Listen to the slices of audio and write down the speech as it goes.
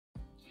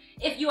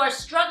If you are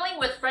struggling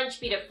with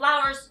French beaded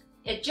flowers,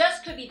 it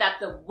just could be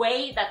that the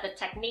way that the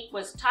technique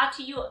was taught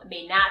to you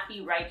may not be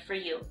right for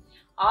you.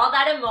 All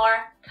that and more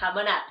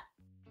coming up.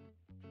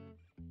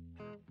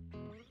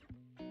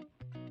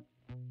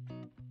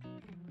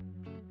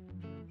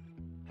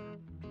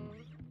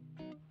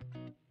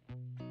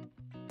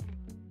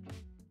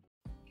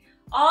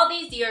 All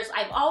these years,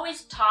 I've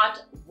always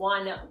taught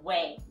one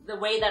way, the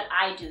way that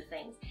I do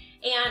things.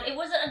 And it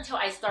wasn't until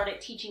I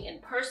started teaching in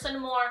person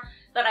more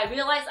that I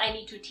realized I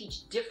need to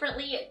teach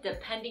differently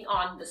depending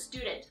on the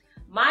student.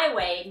 My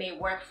way may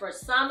work for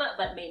some,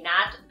 but may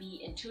not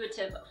be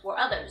intuitive for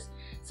others.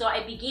 So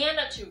I began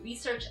to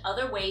research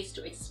other ways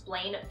to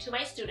explain to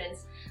my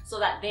students so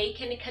that they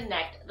can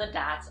connect the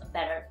dots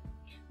better.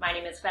 My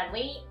name is Fen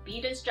Lee,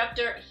 bead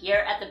instructor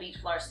here at the Bead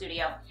Flora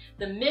Studio.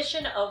 The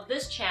mission of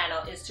this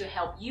channel is to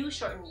help you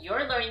shorten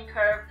your learning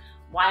curve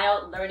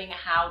while learning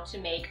how to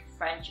make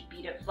French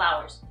beaded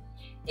flowers.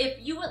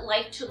 If you would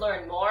like to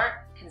learn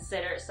more,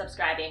 consider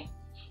subscribing.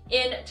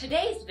 In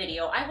today's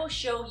video, I will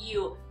show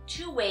you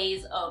two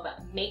ways of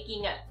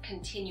making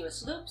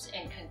continuous loops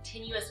and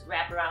continuous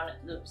wraparound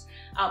loops.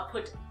 I'll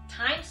put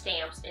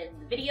timestamps in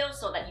the video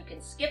so that you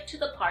can skip to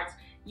the parts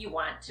you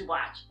want to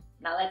watch.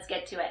 Now let's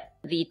get to it.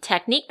 The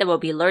technique that we'll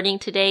be learning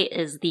today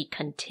is the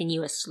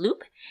continuous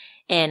loop.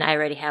 And I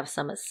already have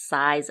some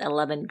size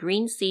 11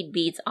 green seed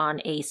beads on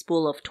a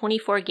spool of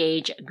 24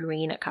 gauge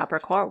green copper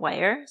core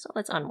wire. So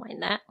let's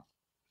unwind that.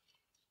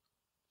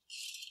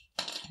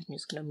 I'm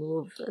just going to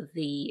move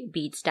the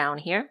beads down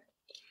here.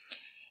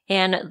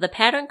 And the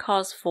pattern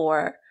calls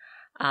for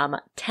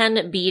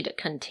 10 bead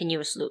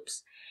continuous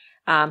loops.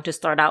 To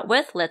start out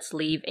with, let's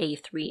leave a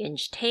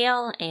 3-inch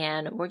tail,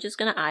 and we're just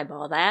going to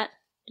eyeball that.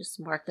 Just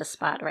mark the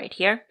spot right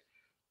here.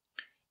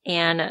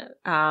 And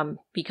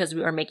because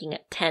we are making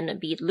 10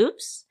 bead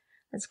loops,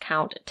 let's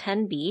count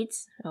 10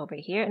 beads over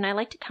here. And I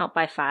like to count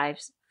by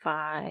 5s,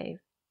 5,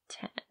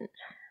 10.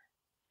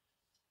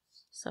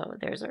 So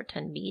there's our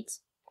 10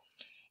 beads.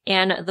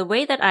 And the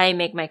way that I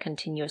make my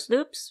continuous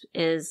loops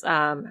is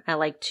I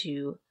like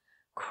to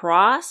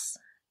cross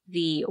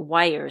the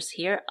wires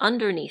here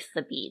underneath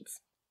the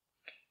beads.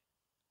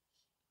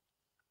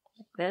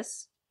 Like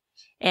this.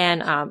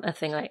 And a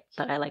thing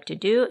that I like to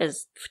do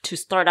is to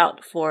start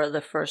out for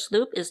the first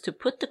loop is to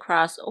put the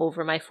cross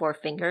over my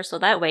forefinger, so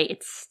that way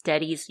it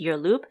steadies your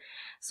loop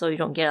so you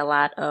don't get a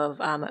lot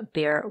of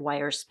bare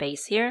wire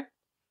space here.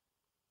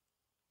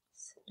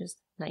 Just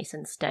nice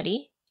and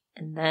steady.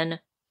 And then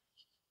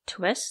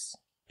twist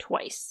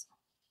twice.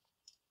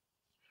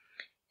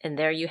 And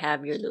there you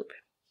have your loop.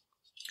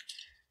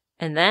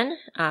 And then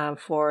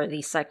for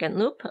the second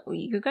loop,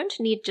 you're going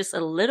to need just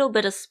a little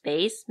bit of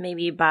space,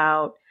 maybe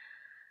about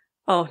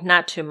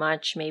not too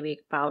much, maybe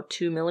about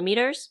 2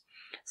 millimeters.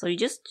 So you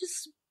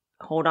just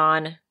hold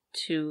on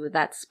to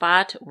that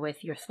spot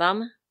with your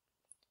thumb,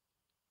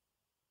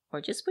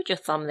 or just put your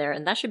thumb there,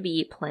 and that should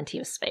be plenty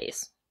of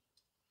space.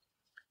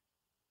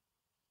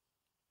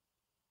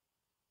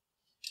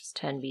 Just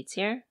 10 beads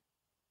here.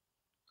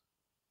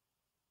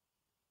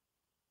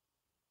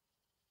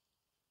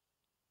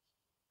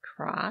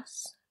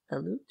 Cross the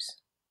loops.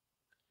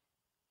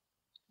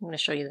 I'm going to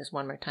show you this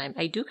one more time.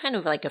 I do kind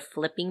of like a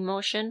flipping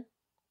motion.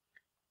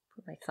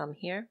 Put my thumb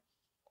here.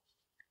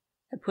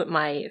 I put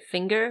my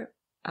finger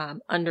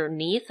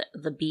underneath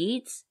the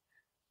beads.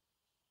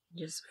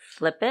 Just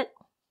flip it.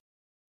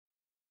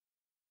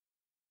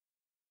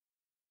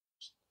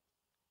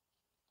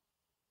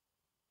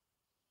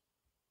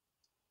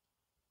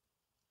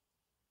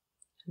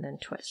 And then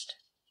twist.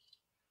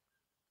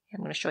 I'm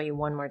going to show you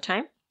one more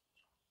time.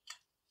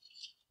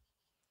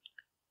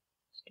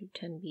 Let's do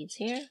 10 beads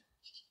here.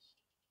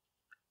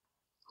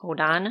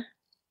 Hold on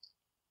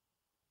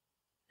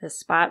this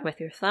spot with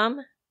your thumb,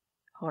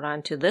 hold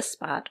on to this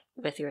spot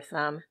with your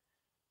thumb,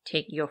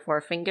 take your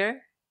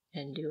forefinger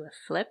and do a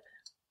flip,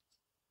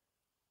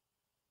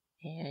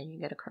 and you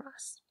get a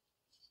cross.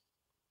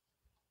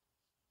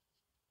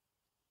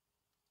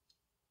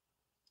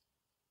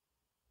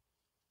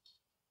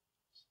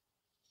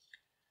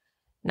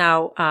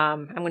 Now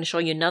I'm going to show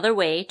you another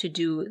way to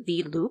do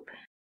the loop.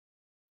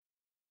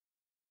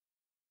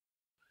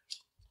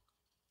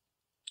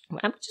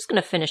 I'm just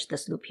going to finish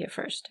this loop here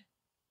first.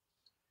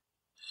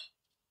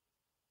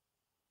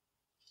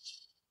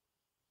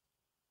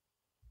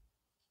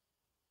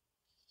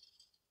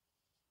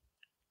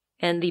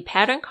 And the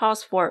pattern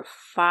calls for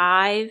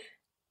 5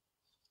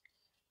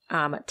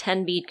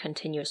 10 bead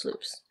continuous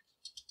loops.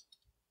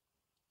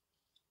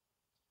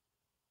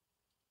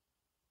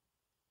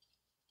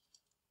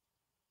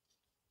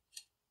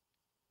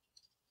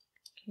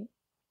 Okay.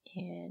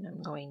 And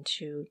I'm going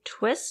to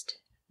twist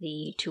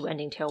the 2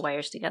 ending tail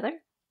wires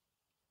together.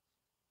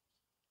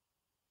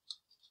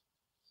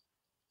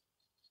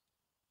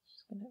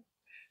 Just gonna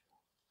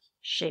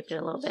shape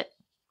it a little bit.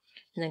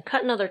 And then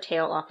cut another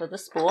tail off of the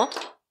spool.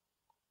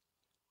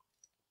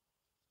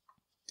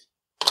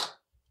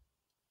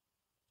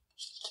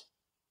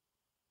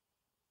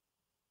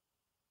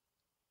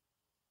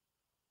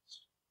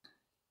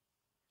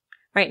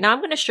 Right, now I'm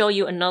going to show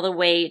you another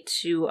way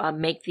to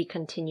make the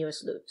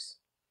continuous loops.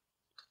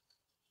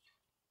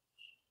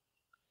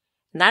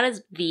 And that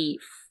is the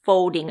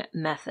folding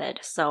method.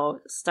 So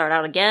start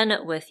out again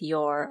with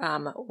your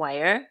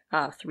wire,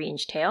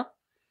 3-inch tail.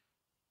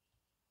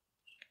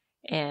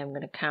 And I'm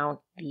going to count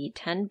the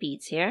 10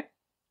 beads here.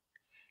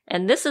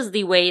 And this is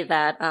the way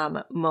that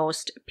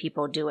most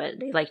people do it.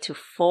 They like to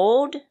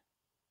fold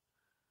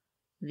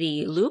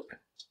the loop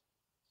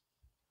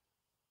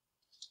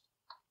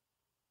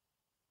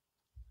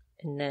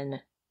and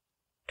then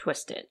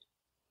twist it.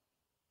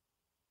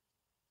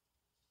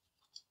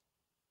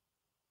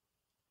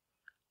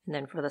 And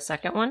then for the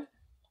second one,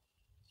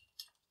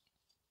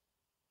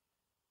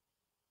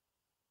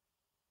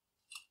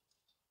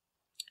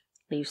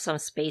 leave some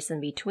space in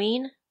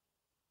between.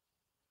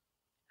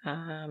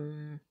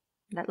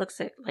 That looks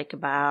like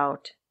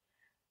about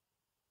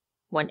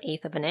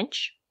 1/8 of an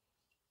inch.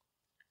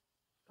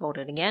 Fold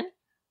it again.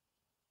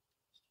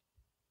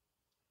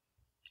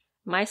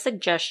 My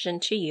suggestion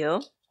to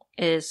you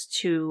is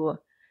to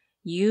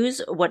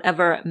use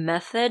whatever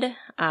method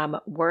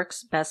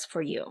works best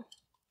for you.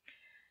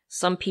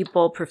 Some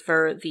people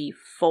prefer the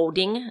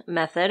folding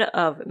method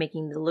of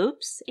making the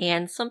loops,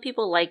 and some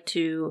people like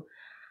to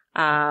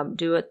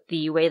do it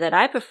the way that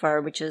I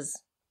prefer, which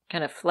is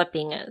kind of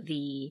flipping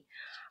the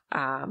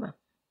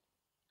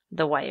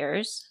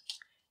wires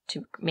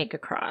to make a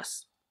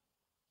cross.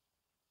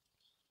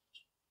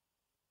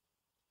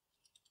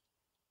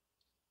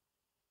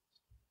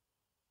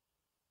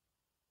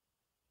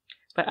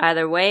 But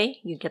either way,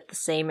 you get the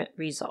same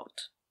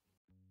result.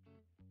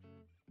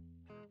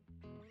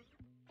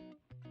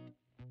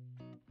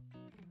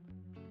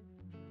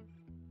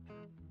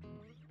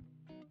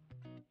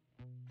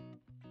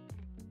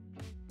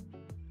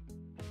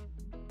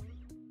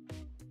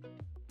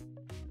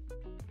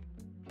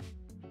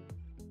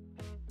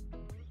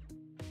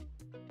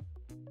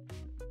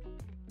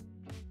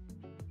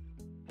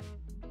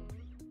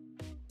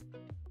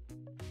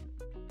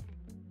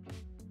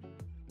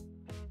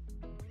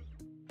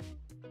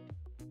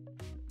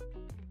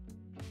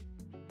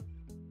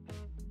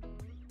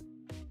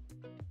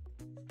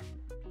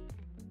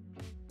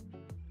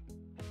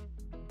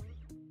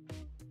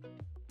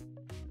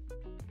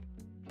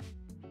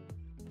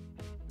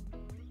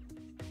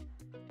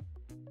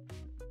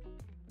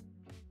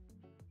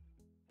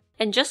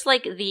 And just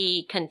like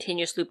the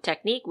continuous loop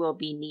technique, we'll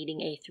be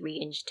needing a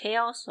 3-inch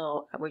tail,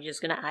 so we're just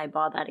going to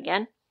eyeball that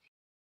again.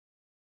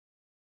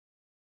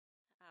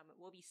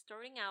 We'll be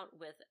starting out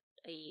with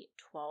a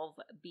 12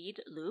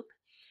 bead loop.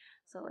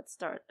 So let's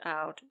start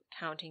out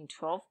counting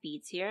 12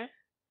 beads here.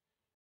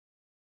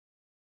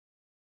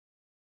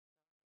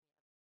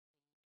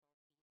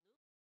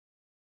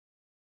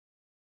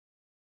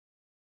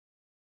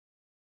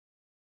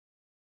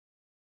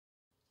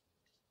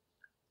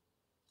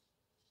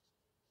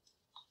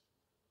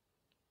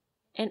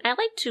 And I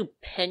like to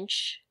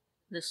pinch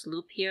this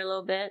loop here a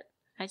little bit.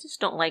 I just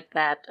don't like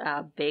that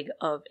big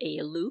of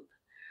a loop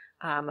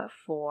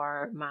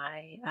for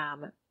my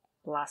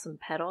blossom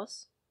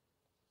petals.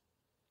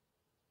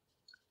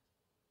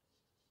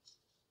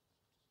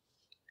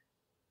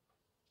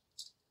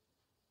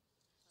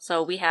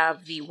 So we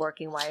have the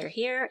working wire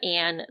here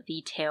and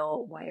the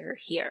tail wire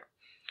here.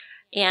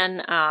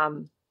 And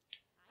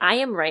I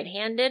am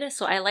right-handed,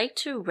 so I like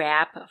to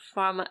wrap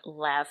from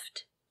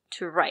left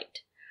to right.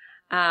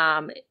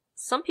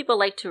 Some people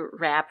like to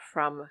wrap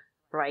from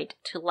right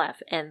to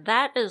left, and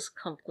that is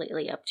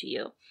completely up to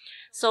you.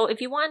 So if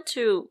you want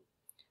to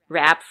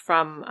wrap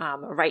from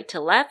right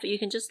to left, you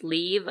can just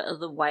leave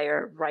the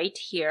wire right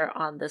here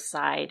on the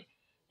side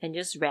and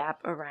just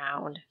wrap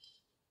around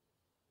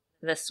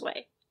this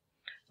way.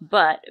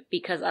 But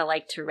because I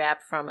like to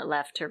wrap from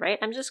left to right,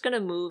 I'm just going to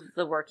move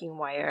the working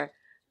wire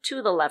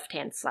to the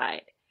left-hand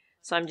side.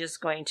 So I'm just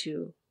going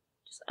to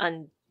just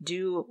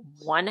undo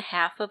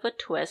 1/2 of a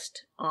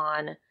twist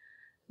on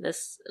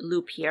this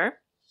loop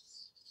here,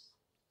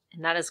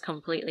 and that is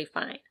completely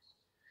fine.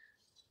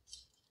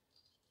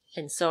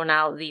 And so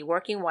now the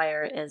working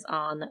wire is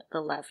on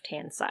the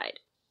left-hand side.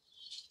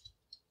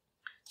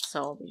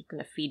 So we're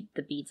going to feed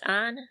the beads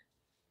on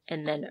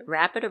and then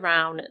wrap it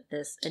around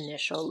this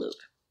initial loop.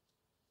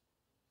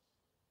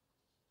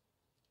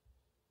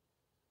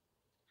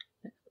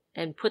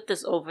 And put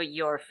this over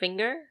your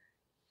finger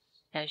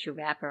as you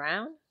wrap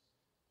around,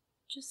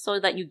 just so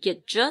that you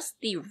get just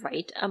the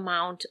right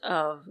amount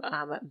of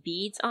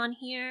beads on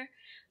here,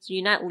 so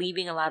you're not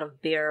leaving a lot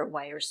of bare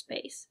wire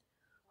space.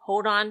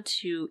 Hold on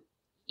to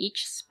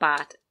each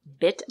spot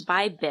bit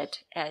by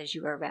bit as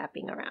you are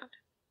wrapping around.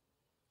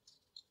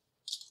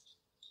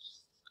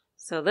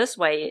 So this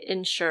way it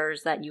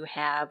ensures that you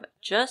have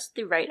just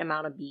the right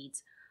amount of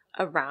beads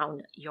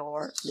around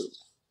your loop.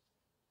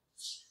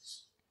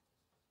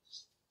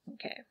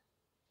 Okay.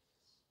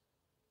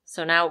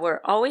 So now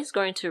we're always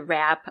going to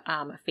wrap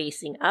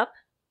facing up.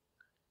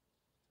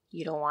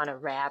 You don't want to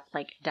wrap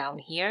like down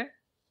here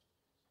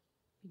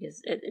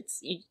because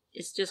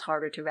it's just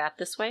harder to wrap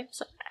this way.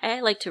 So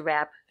I like to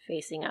wrap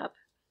facing up,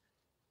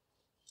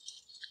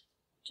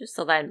 just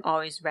so that I'm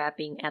always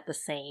wrapping at the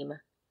same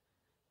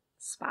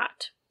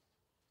spot.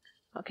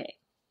 Okay.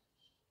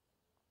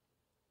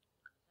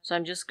 So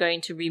I'm just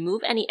going to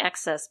remove any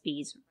excess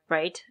beads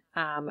right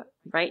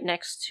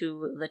next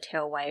to the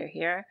tail wire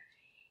here,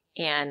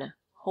 and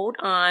hold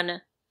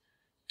on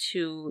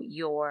to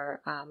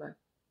your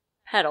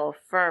petal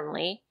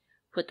firmly.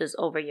 Put this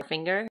over your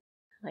finger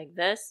like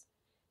this,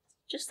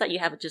 just so that you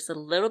have just a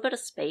little bit of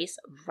space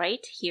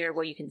right here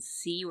where you can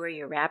see where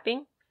you're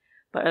wrapping.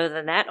 But other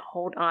than that,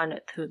 hold on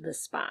to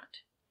this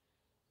spot.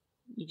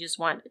 You just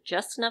want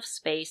just enough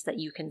space that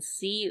you can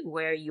see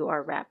where you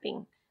are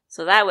wrapping.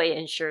 So that way it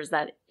ensures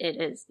that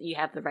you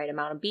have the right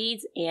amount of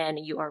beads and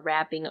you are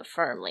wrapping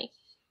firmly.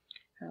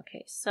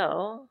 Okay,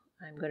 so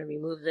I'm going to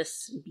remove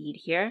this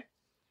bead here,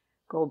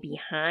 go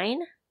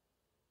behind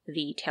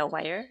the tail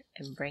wire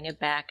and bring it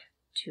back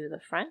to the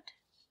front.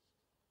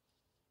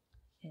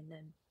 And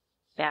then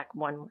back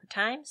one more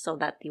time so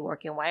that the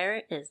working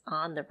wire is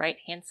on the right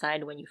hand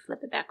side when you flip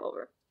it back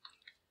over.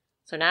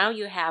 So now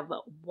you have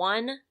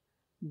one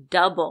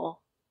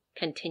double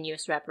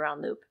continuous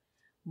wraparound loop,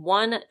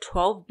 one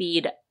 12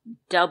 bead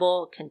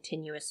double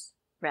continuous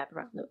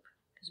wraparound loop,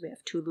 because we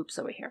have 2 loops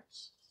over here.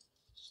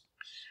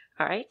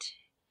 All right,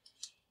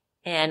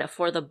 and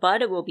for the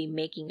bud we'll be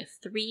making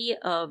 3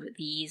 of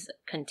these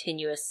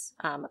continuous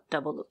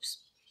double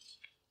loops,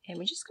 and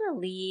we're just going to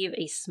leave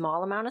a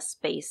small amount of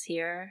space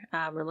here.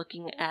 We're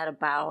looking at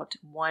about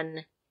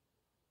 1/8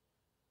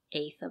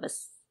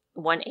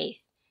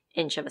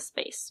 inch of a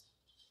space.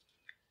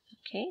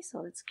 Okay, so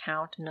let's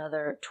count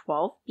another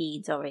 12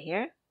 beads over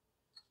here.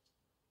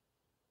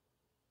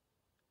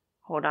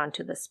 Hold on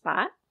to the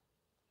spot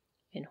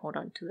and hold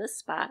on to this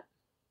spot.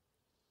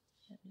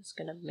 I'm just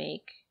going to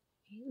make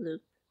a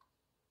loop.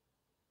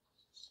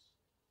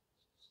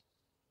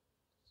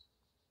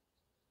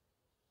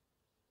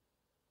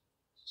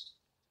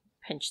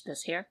 Pinch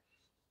this here.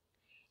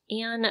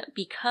 And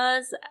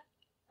because,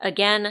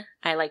 again,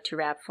 I like to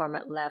wrap from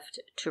left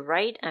to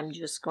right, I'm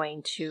just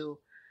going to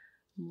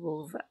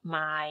move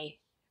my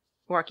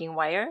working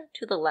wire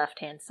to the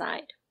left-hand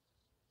side.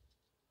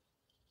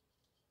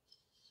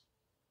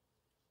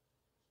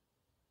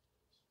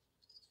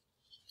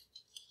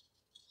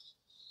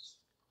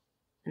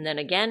 And then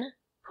again,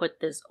 put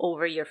this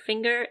over your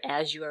finger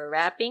as you are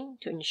wrapping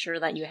to ensure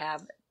that you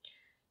have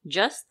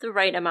just the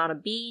right amount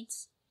of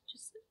beads,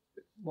 just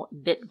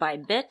bit by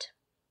bit.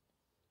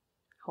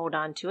 Hold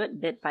on to it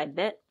bit by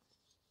bit.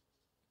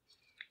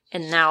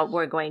 And now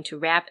we're going to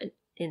wrap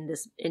in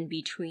this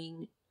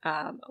in-between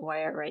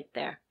wire right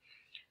there.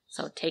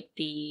 So take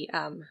the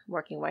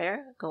working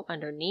wire, go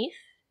underneath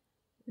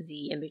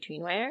the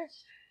in-between wire,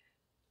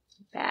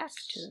 back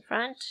to the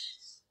front,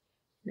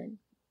 then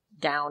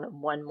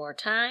down one more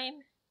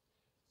time,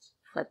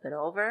 flip it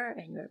over,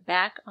 and you're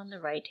back on the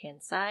right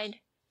hand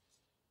side.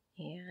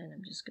 And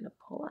I'm just going to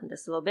pull on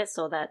this a little bit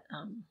so that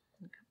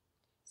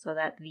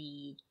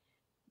the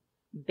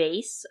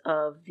base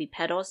of the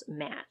petals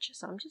match.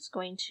 So I'm just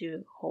going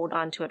to hold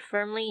on to it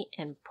firmly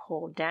and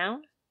pull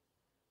down.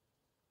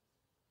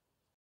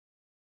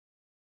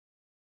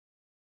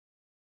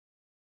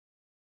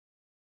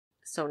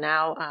 So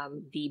now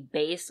the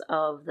base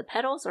of the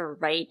petals are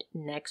right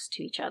next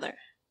to each other.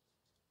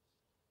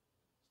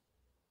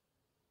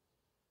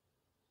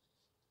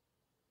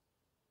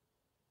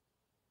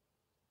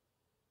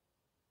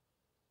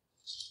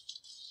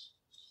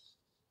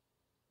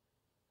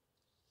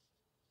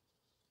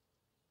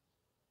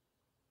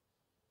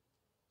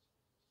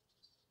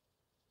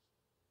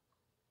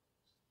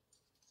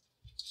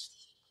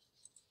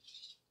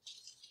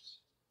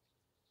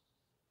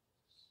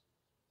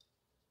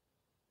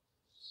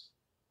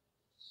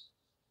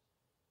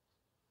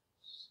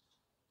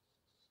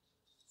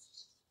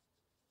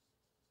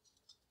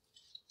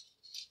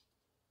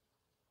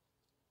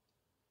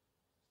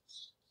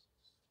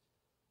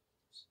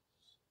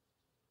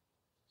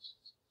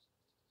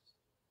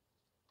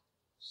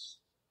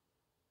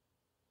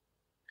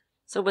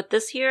 So with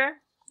this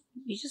here,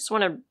 you just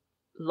want to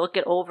look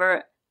it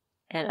over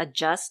and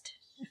adjust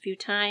a few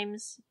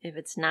times if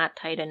it's not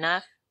tight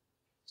enough.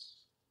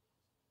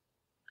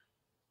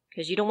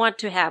 Because you don't want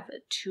to have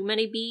too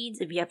many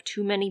beads. If you have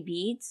too many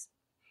beads,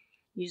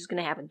 you're just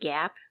going to have a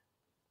gap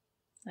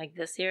like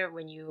this here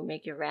when you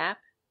make your wrap.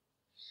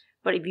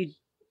 But if you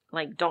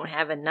don't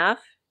have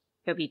enough,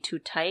 it'll be too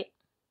tight.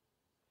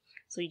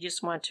 So you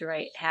just want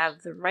to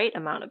have the right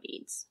amount of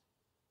beads.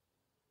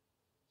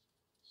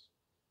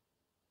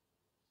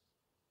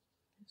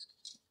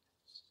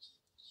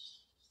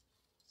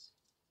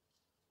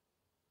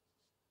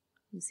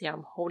 You see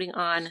I'm holding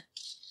on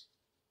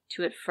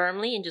to it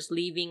firmly and just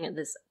leaving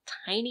this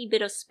tiny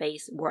bit of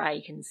space where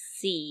I can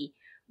see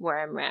where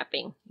I'm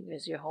wrapping,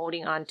 because you're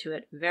holding on to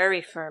it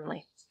very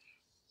firmly.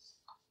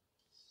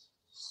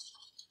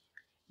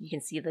 You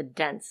can see the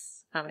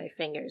dents on my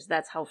fingers.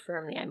 That's how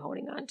firmly I'm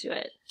holding on to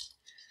it.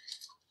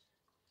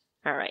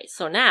 Alright,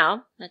 so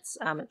now let's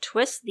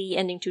twist the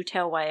ending 2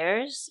 tail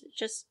wires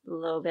just a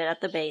little bit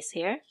at the base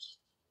here.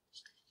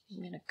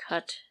 I'm going to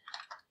cut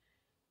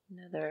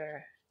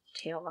another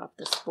tail off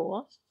the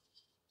spool.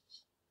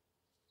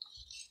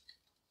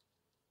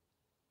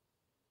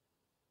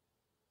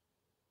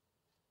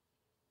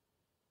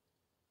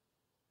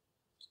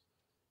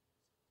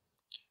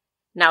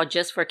 Now,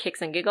 just for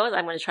kicks and giggles,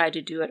 I'm going to try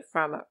to do it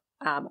from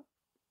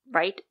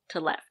right to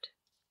left.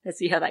 Let's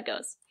see how that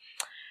goes.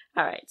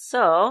 All right,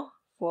 so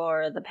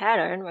for the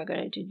pattern, we're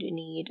going to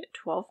need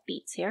 12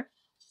 beads here.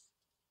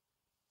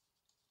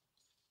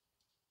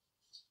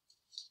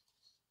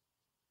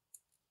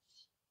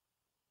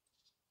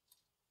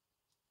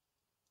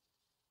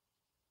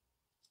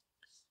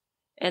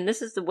 And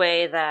this is the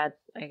way that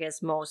I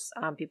guess most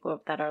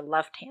people that are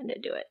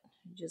left-handed do it.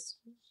 Just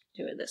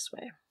do it this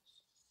way.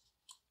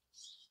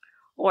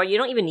 Or you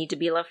don't even need to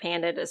be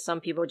left-handed, as some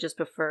people just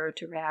prefer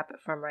to wrap it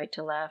from right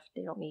to left.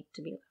 They don't need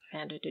to be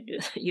left-handed to do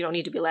it. You don't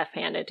need to be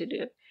left-handed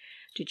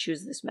to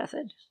choose this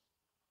method.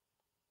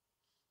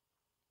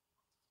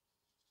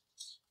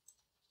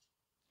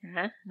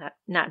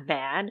 Not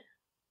bad.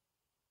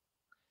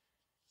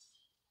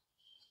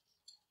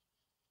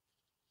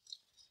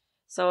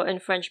 So in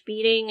French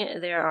beading,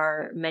 there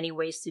are many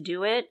ways to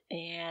do it,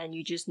 and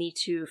you just need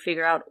to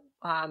figure out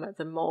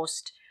the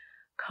most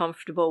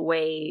comfortable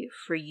way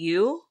for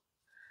you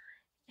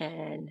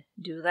and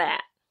do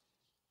that,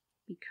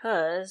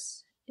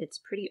 because it's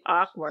pretty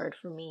awkward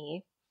for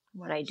me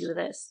when I do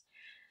this.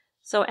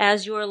 So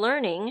as you're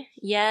learning,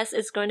 yes,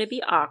 it's going to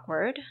be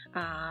awkward,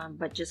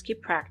 but just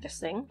keep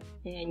practicing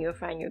and you'll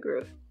find your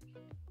groove.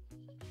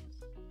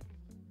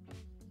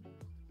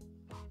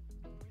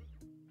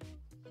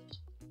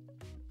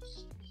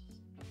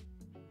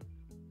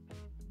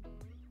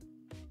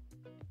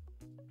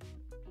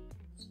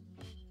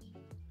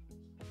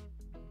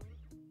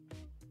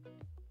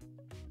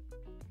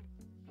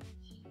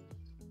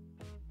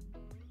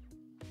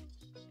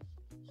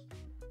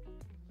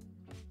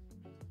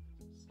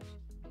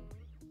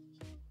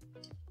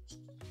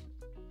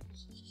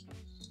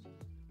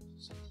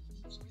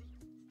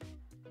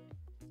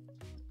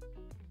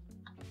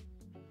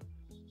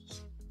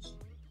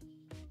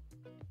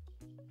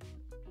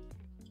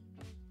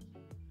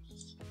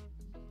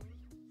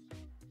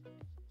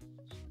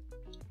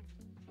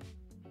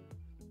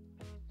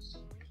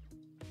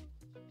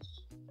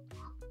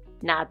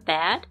 Not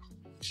bad.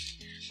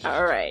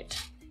 All right.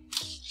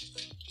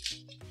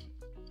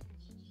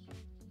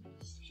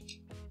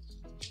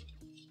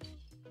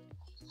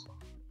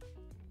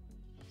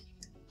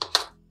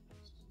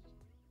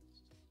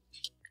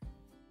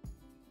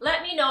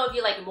 Let me know if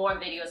you like more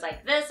videos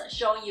like this,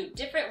 showing you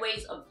different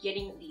ways of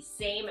getting the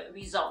same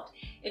result.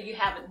 If you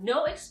have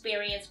no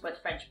experience with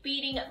French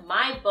beading,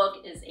 my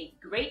book is a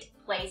great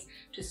place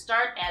to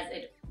start, as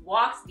it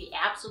walks the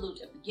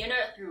absolute beginner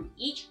through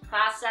each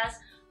process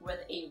with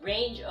a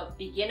range of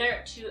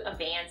beginner to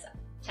advanced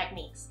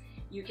techniques.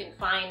 You can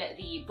find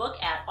the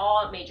book at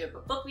all major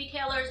book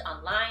retailers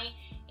online,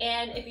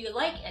 and if you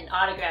like an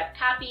autographed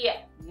copy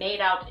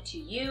made out to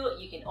you,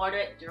 you can order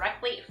it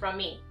directly from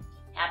me.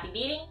 Happy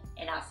beading,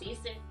 and I'll see you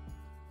soon.